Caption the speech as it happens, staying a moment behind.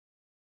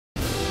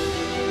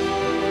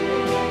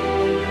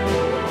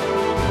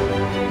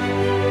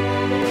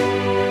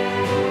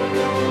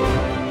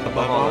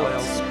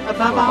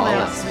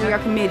We are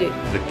committed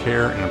The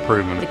care and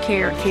improvement. to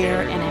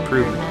care and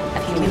improvement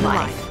of human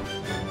life.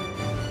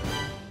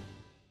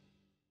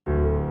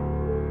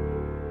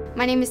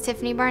 My name is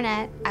Tiffany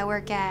Barnett. I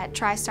work at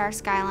TriStar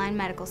Skyline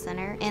Medical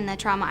Center in the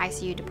Trauma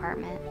ICU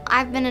department.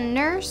 I've been a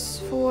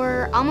nurse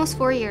for almost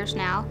 4 years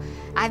now.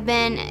 I've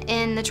been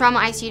in the Trauma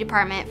ICU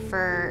department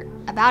for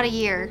about a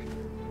year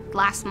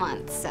last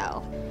month,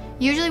 so.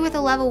 Usually with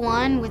a level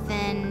 1,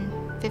 within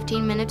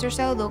 15 minutes or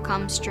so, they'll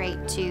come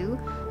straight to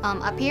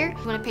up here.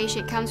 When a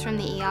patient comes from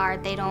the ER,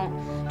 they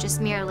don't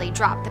just merely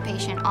drop the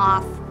patient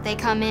off. They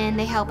come in,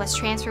 they help us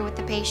transfer with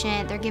the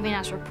patient, they're giving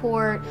us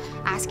report,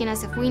 asking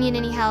us if we need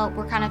any help,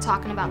 we're kind of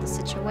talking about the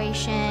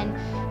situation.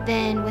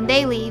 Then when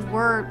they leave,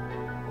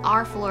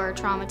 our floor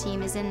trauma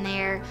team is in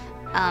there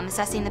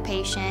assessing the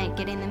patient,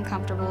 getting them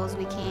comfortable as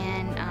we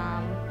can,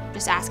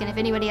 just asking if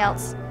anybody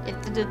else,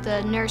 if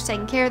the nurse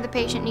taking care of the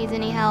patient needs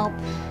any help.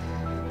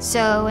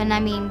 So, and I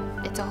mean,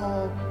 it's a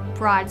whole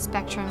broad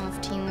spectrum of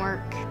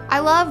teamwork. I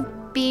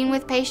love being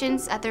with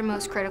patients at their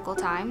most critical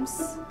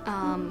times,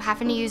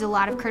 having to use a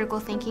lot of critical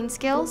thinking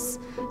skills,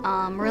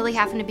 really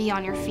having to be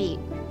on your feet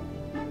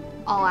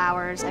all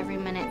hours, every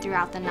minute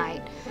throughout the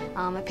night.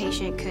 A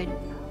patient could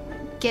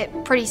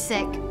get pretty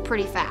sick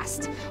pretty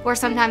fast, or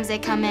sometimes they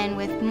come in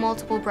with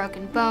multiple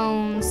broken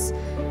bones,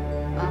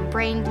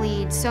 brain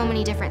bleed, so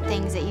many different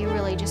things that you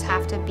really just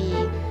have to be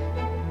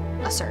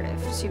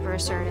assertive, super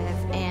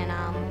assertive, and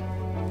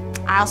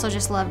I also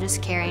just love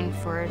just caring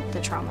for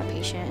the trauma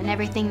patient and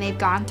everything they've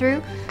gone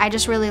through. I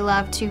just really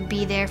love to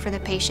be there for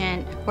the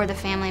patient or the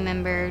family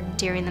member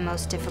during the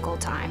most difficult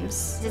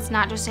times. It's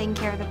not just taking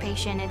care of the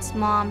patient, it's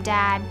mom,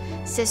 dad,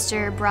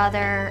 sister,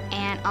 brother,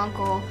 aunt,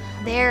 uncle.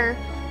 They're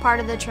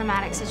part of the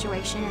traumatic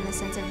situation in the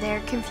sense of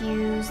they're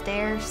confused,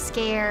 they're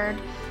scared.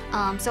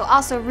 So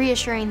also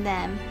reassuring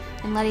them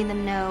and letting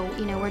them know,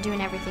 you know, we're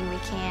doing everything we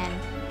can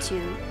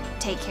to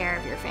take care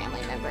of your family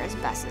member as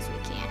best as we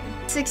can.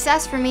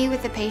 Success for me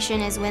with the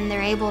patient is when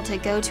they're able to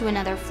go to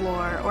another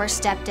floor or a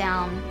step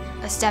down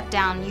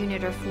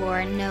unit or floor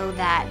and know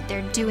that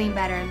they're doing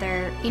better.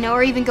 They're, you know,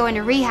 or even go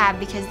into rehab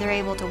because they're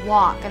able to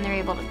walk and they're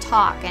able to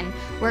talk and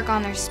work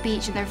on their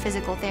speech and their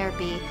physical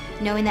therapy,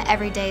 knowing that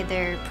every day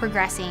they're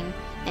progressing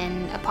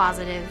in a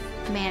positive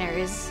manner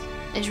is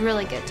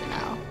really good to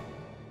know.